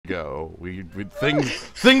go.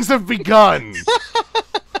 Things have begun.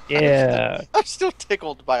 Yeah. I'm still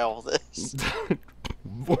tickled by all this.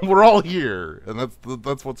 We're all here, and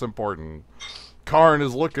that's what's important. Karn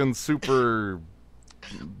is looking super.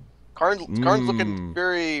 Karn's looking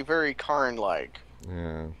very, very Karn-like.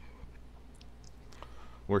 Yeah.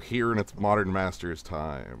 We're here, and it's Modern Masters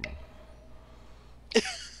time.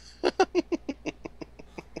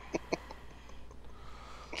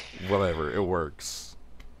 Whatever, it works.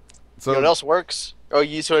 So You know what else works? Oh,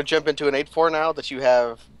 you sort of jump into an 8-4 now that you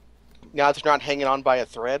have. Now that you're not hanging on by a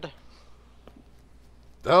thread.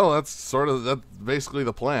 Oh, that's basically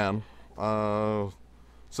the plan. So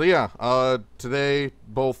yeah, today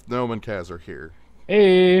both Gnome and Kaz are here.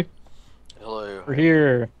 Hey, Hello. we're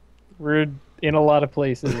here. We're in a lot of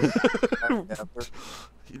places.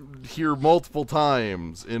 Here multiple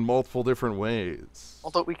times in multiple different ways.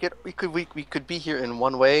 Although we could be here in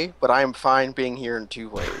one way, but I am fine being here in 2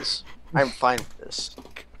 ways. I'm fine with this.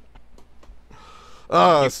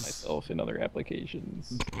 Myself in other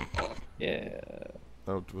applications. Yeah.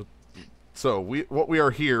 So what we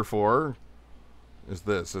are here for is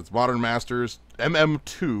this. It's Modern Masters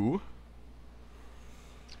MM2.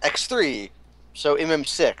 X3. So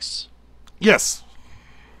MM6. Yes.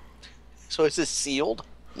 So is this sealed?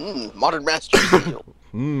 Modern Masters sealed.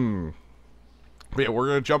 But yeah, we're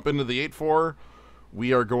gonna jump into the 8-4.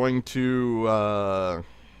 We are going to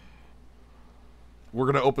we're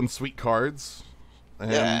gonna open sweet cards,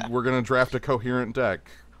 and we're gonna draft a coherent deck,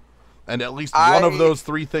 and at least one of those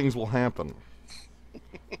 3 things will happen.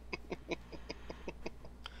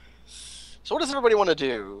 So what does everybody want to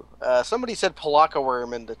do? Somebody said Palaka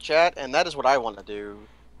Worm in the chat, and that is what I want to do.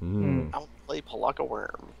 I want to play Palaka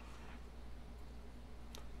Worm.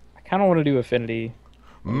 I kind of want to do Affinity.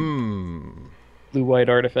 Blue-white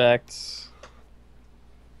artifacts.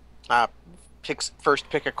 First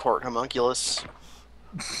pick a court homunculus.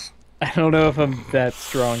 I don't know if I'm that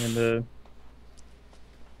strong into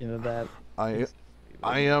that. I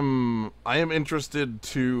am interested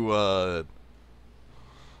to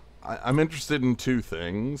I'm interested in 2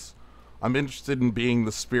 things. I'm interested in being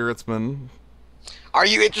the spiritsman. Are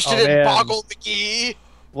you interested in Boggle McGee?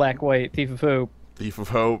 Black-white Thief of Hope. Thief of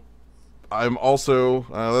Hope. I'm also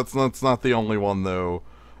that's not the only one though.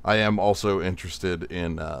 I am also interested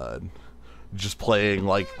in just playing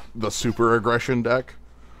like the super aggression deck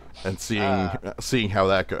and seeing how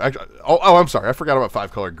that goes. Actually, I'm sorry, I forgot about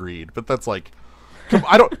 5-color greed, but that's like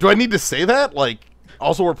do I need to say that? Like,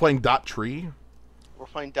 also we're playing Dot Tree. We're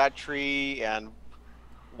playing Dot Tree and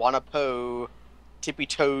Wanapo, Tippy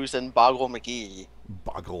Toes, and Boggle McGee.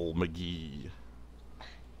 Boggle McGee.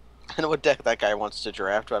 I know what deck that guy wants to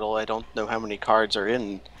draft, but I don't know how many cards are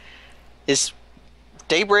in. Is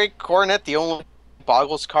Daybreak Coronet the only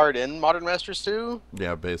Boggles card in Modern Masters 2?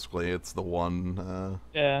 Yeah, basically, it's the one.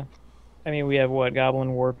 Yeah. I mean, we have,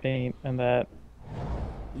 Goblin Warpaint and that.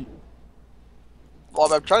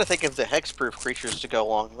 Well, I'm trying to think of the hexproof creatures to go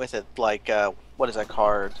along with it. Like, what is that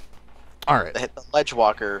card? Alright. The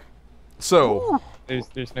Ledgewalker. So...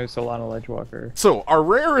 There's no Solana Ledgewalker. So, our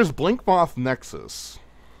rare is Blinkmoth Nexus.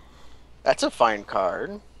 That's a fine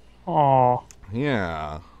card. Aww.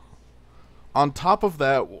 Yeah. On top of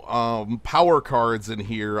that, power cards in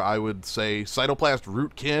here, I would say Cytoplast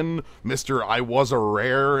Rootkin, Mr. I Was a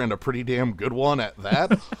Rare, and a pretty damn good one at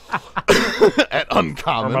that. At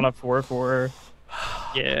uncommon. 4/4.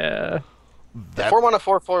 Yeah. The 4-mana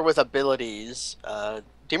 4/4 with abilities.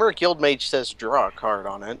 Dimmer Guildmage says draw a card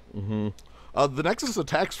on it. The Nexus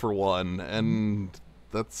attacks for 1, and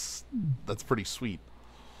that's pretty sweet.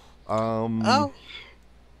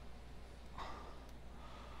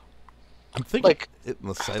 I'm thinking like, it in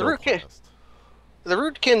the Cytoplast. The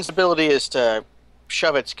Rootkin's ability is to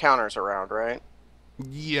shove its counters around, right?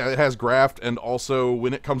 Yeah, it has graft, and also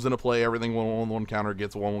when it comes into play, everything 1/1 counter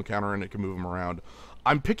gets a 1/1 counter, and it can move them around.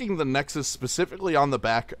 I'm picking the Nexus specifically on the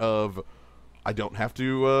back of I don't have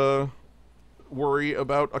to worry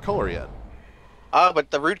about a color yet.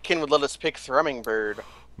 But the Rootkin would let us pick Thrumming Bird.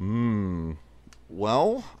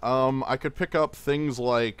 Well, I could pick up things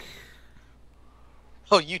like...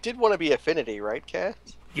 Oh, you did want to be Affinity, right, Kat?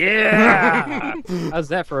 Yeah! How's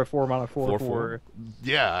that for a 4-mana 4/4?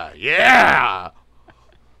 Yeah!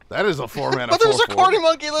 That is a 4-mana 4/4. But there's a court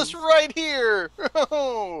homunculus right here!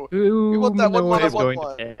 Oh, we want that 1-mana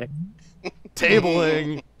 1/1.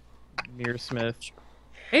 Tabling! Mearsmith.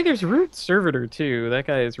 Hey, there's Root Servitor, too. That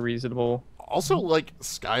guy is reasonable. Also, like,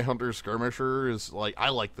 Skyhunter Skirmisher is, like, I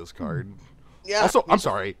like this card. Yeah. Also, I'm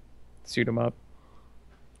sorry. Suit him up.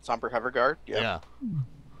 Somber Hoverguard? Yeah.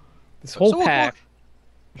 This whole pack.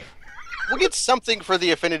 We'll get something for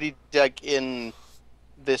the Affinity deck in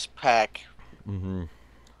this pack. Mm-hmm.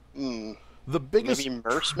 Hmm. The biggest Maybe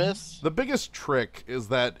Mersmith? the biggest trick is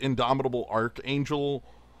that Indomitable Archangel.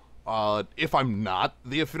 If I'm not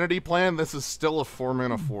the Affinity plan, this is still a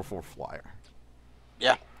 4-mana 4/4 flyer.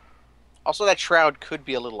 Yeah. Also, that Shroud could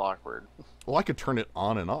be a little awkward. Well, I could turn it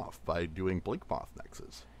on and off by doing Blink Moth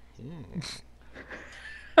Nexus.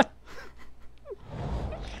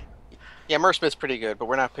 Yeah, Mersmith's pretty good, but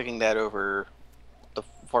we're not picking that over the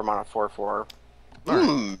 4-mana 4/4.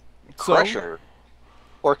 Alright. Crusher.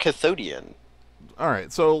 Or Cathodian.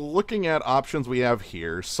 Alright, so looking at options we have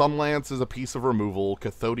here, Sunlance is a piece of removal,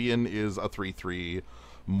 Cathodian is a 3/3,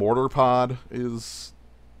 Mortar Pod is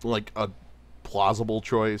like a plausible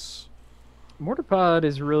choice. Mortar Pod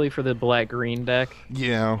is really for the black-green deck.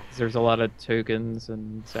 Yeah. There's a lot of tokens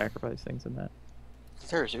and sacrifice things in that.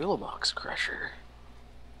 There's Ulamog's Crusher.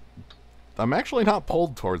 I'm actually not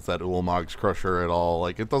pulled towards that Ulamog's Crusher at all.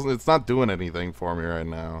 Like, it's not doing anything for me right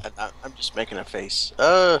now. I'm just making a face.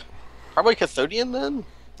 Probably Cathodian then?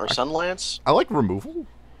 Or Sunlance? I like removal.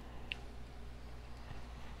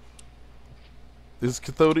 Is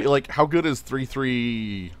Cathodian, like, how good is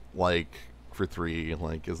 3/3, like, for 3?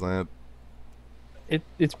 Like, is that...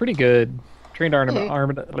 It's pretty good. Trained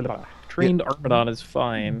Armadon is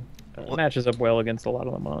fine. Matches up well against a lot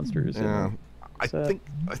of the monsters. Yeah. I think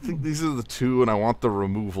these are the two, and I want the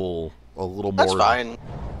removal a little more fine.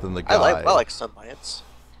 Than the guy. I like Sunlance.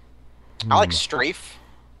 I like Strafe.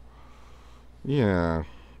 Yeah.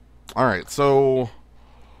 Alright, so...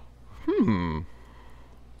 We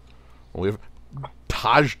have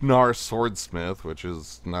Tajnar Swordsmith, which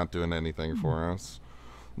is not doing anything for us.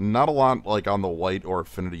 Not a lot, like, on the white or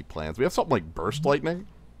Affinity plans. We have something like Burst Lightning.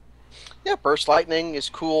 Yeah, Burst Lightning is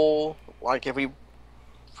cool. Like, if we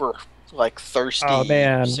were, like, thirsty... Oh,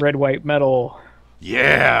 man. Red, white, metal.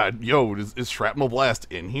 Yeah! Yo, is Shrapnel Blast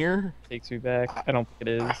in here? Takes me back. I don't think it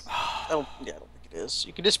is. I don't think it is.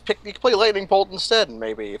 You can just pick... You can play Lightning Bolt instead,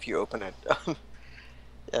 maybe, if you open it.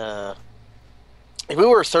 If we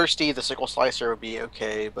were thirsty, the Sickle Slicer would be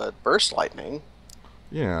okay, but Burst Lightning...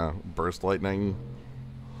 Yeah, Burst Lightning...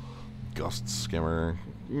 Gust Skimmer...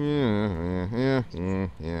 Yeah.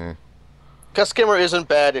 Gust Skimmer isn't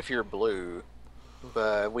bad if you're blue,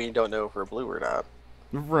 but we don't know if we're blue or not.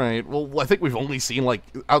 Right. Well, I think we've only seen, like,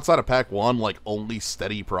 outside of Pack 1, like, only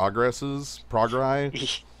steady progri.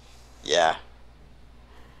 Yeah.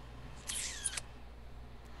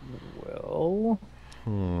 Well...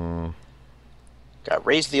 Got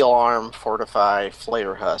Raise the Alarm, Fortify,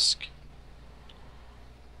 Flayer Husk.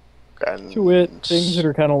 And... To it, things that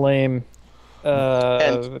are kind of lame.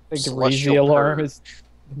 I think Raise the Alarm is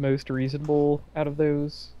the most reasonable out of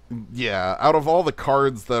those. Yeah, out of all the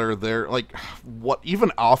cards that are there, like, what,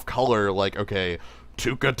 even off color, like, okay,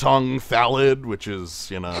 Tukatung Thallid, which is,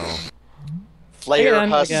 you know... Flayer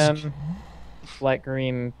Husk. Again, black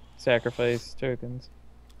green sacrifice tokens.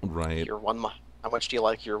 Right. Your how much do you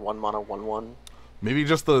like your 1-mana 1/1? Maybe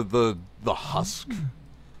just the husk.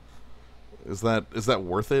 Is that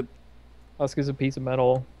worth it? Husk is a piece of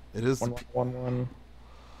metal. It is 1/1.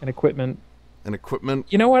 And equipment. And equipment.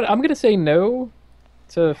 You know what? I'm gonna say no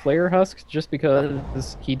to Flayer Husk just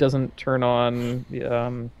because he doesn't turn on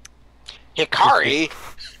Hikari.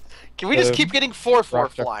 Can we just keep getting 4/4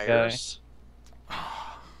 flyers?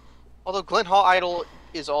 Although Glint Hall Idol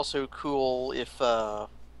is also cool if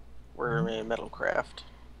we're in Metalcraft.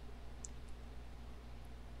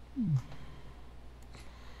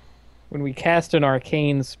 When we cast an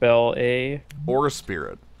arcane spell, or a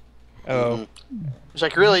spirit. Oh. It's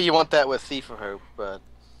like, really, you want that with Thief of Hope, but...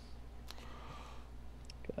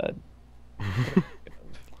 God.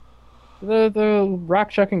 the rock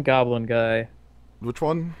chucking goblin guy. Which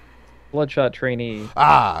one? Bloodshot Trainee.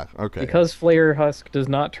 Ah, okay. Because Flayer Husk does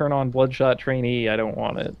not turn on Bloodshot Trainee, I don't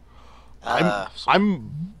want it.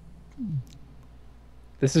 I'm...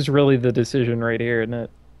 This is really the decision right here, isn't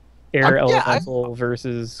it? Air Elemental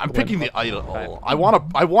versus... I'm picking the Idol. I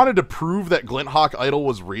wanted to prove that Glinthawk Idol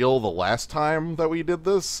was real the last time that we did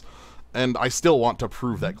this, and I still want to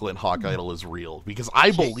prove that Glinthawk Idol is real, because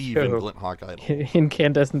I believe in Glinthawk Idol.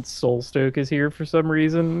 Incandescent Soulstoke is here for some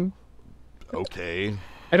reason. Okay.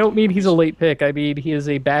 I don't mean he's a late pick, I mean he is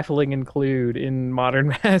a baffling include in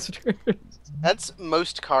Modern Masters. That's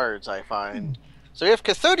most cards, I find. So we have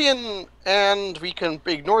Cathodian, and we can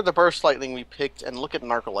ignore the Burst Lightning we picked and look at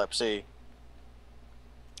Narcolepsy.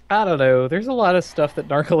 I don't know. There's a lot of stuff that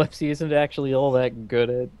Narcolepsy isn't actually all that good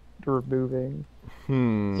at removing.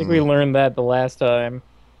 I think we learned that the last time.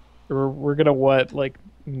 We're gonna like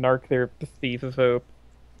narc their Thief of Hope.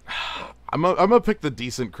 I'm gonna pick the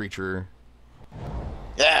decent creature.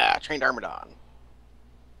 Yeah, Trained Armadon.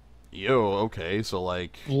 Yo, okay, so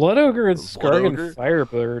like Blood Ogre and Blood Skargan Ogre?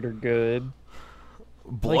 Firebird are good.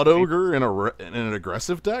 Blood like Ogre in an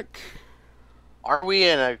aggressive deck? Are we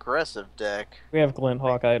an aggressive deck? We have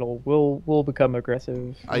Glinthawk Idol. We'll become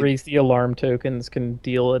aggressive. I- Raise the alarm tokens, can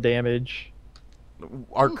deal a damage.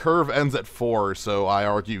 Our curve ends at 4, so I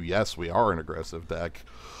argue yes, we are an aggressive deck.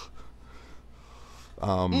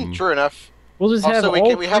 True enough. We'll just have Also,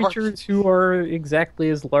 all we have our- creatures who are exactly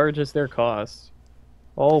as large as their cost.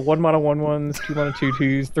 All 1 mana 1/1s, 2 mana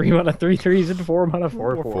 2/2s, 3 mana 3/3s, and 4 mana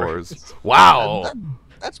 4/4s. Wow.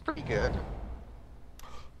 That's pretty good.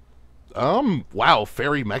 Wow,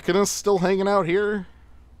 Fairy Mechanist still hanging out here?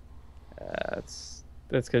 That's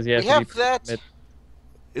because you have We to have be that.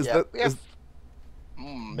 Is Yeah, that we have-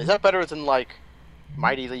 is that better than like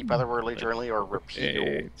Mighty Leap, Otherworldly Journey, or Repeal?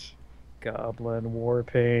 Eight. Goblin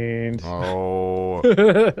Warpaint. Oh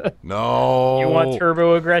You no. want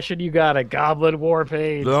turbo aggression? You got a Goblin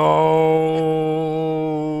Warpaint. No.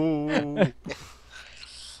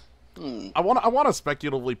 Hmm. I want to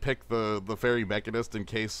speculatively pick the Fairy Mechanist in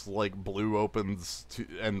case like blue opens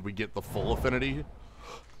and we get the full affinity.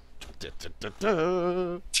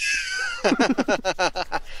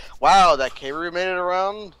 Wow, that K-Roo made it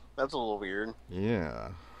around? That's a little weird. Yeah.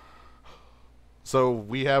 So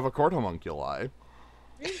we have a Court Homunculi.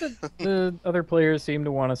 The other players seem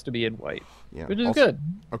to want us to be in white, Yeah. which is also- good.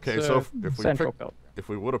 Okay, It's so a if we central picked, color. if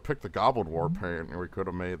we would have picked the Goblin Warpaint, we could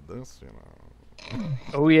have made this,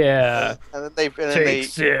 Oh yeah. And then Take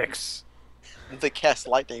 6. they cast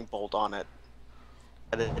Lightning Bolt on it,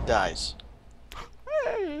 and it dies.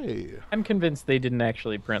 Hey. I'm convinced they didn't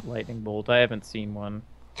actually print Lightning Bolt. I haven't seen one.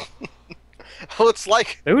 Well, it's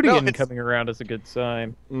like Odian it's- coming around is a good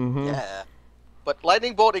sign. Mm-hmm. Yeah, but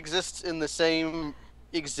Lightning Bolt exists in the same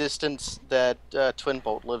existence that Twin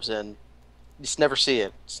Bolt lives in. You just never see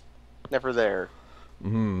it. It's never there.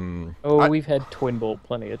 Hmm. Oh, we've had Twin Bolt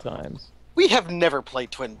plenty of times. We have never played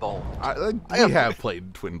Twin Bolt. We have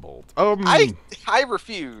played Twin Bolt. I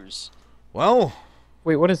refuse. Well,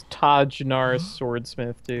 Wait, what does Tajnar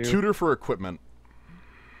Swordsmith do? tutor for equipment.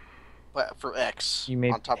 But for X, You may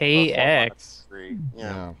on top pay of a 4 mana X. 3. Yeah.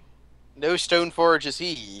 Yeah. No Stoneforge is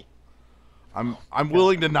he. I'm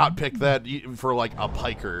willing to not pick that for like a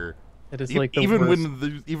piker. It is like the even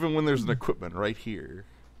worst. even when there's an equipment right here.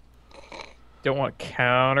 Don't want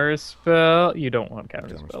counterspell. You don't want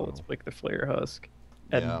counterspell. Counterspell. Let's pick the Flare Husk,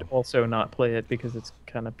 and Yeah. also not play it because it's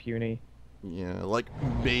kind of puny. Yeah, like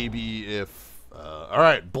maybe if. All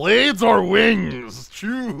right, blades or wings,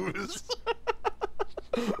 choose.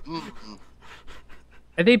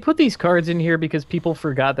 And they put these cards in here because people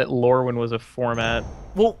forgot that Lorwyn was a format.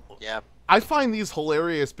 Well, Yeah. I find these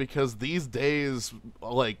hilarious because these days,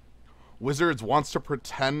 like, Wizards wants to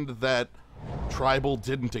pretend that Tribal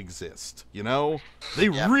didn't exist, you know? They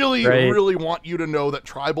really, Right. really want you to know that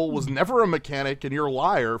Tribal was never a mechanic and you're a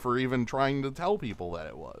liar for even trying to tell people that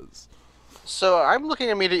it was. So I'm looking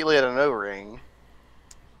immediately at an O-ring.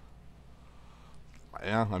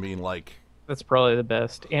 Yeah, I mean, like, That's probably the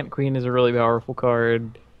best. Ant Queen is a really powerful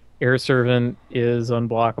card. Air Servant is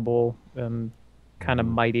unblockable and kind of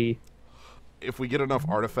mighty. if we get enough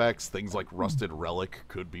artifacts, things like Rusted Relic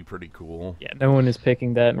could be pretty cool. Yeah, no one is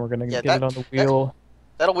picking that, and we're gonna Yeah, get it on the wheel.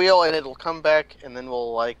 That'll wheel, and it'll come back, and then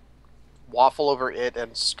we'll like waffle over it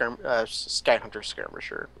and Skyhunter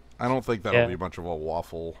Skirmisher. I don't think that'll Yeah. be much of a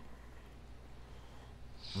waffle.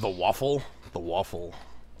 The waffle? The waffle.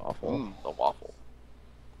 Awful. The waffle.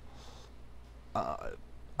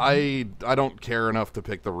 I don't care enough to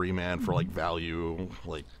pick the Remand for like value.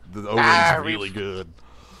 Like the Ah, O-Ring's really good.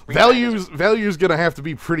 Remand Value's gonna have to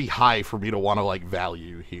be pretty high for me to want to like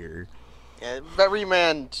value here. Yeah, but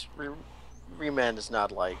Remand is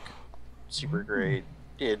not like super great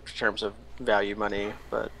in terms of value money,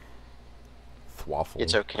 but Thwaffle.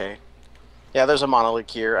 it's okay. Yeah, there's a Monolith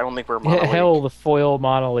here. I don't think we're Monolith. Hell, the foil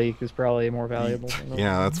Monolith is probably more valuable. Than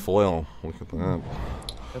Yeah, that's foil. Look at that.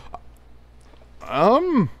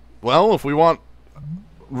 Well, if we want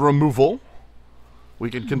removal, we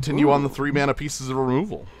can continue on the 3 mana pieces of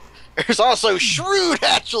removal. There's also Shrewd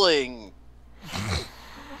Hatchling.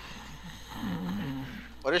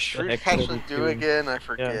 What does Shrewd heck does Hatchling it do do? again? I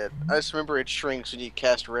forget. I just remember it shrinks when you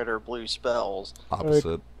cast red or blue spells.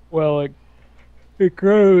 Opposite. Well, it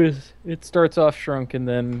grows. It starts off shrunk and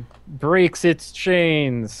then breaks its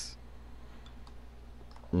chains.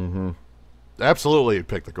 Mm-hmm. Absolutely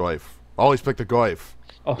pick the Goyf. Always pick the Goyf.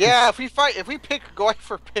 Oh, Yeah, if we pick Goy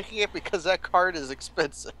for picking it because that card is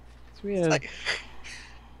expensive. so we have Like,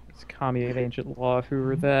 it's Kami of Ancient Law. If we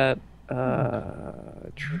were that,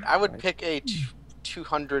 I would pick a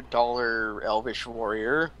 $200 Elvish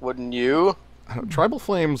Warrior, wouldn't you? Tribal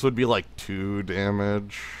Flames would be like 2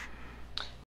 damage.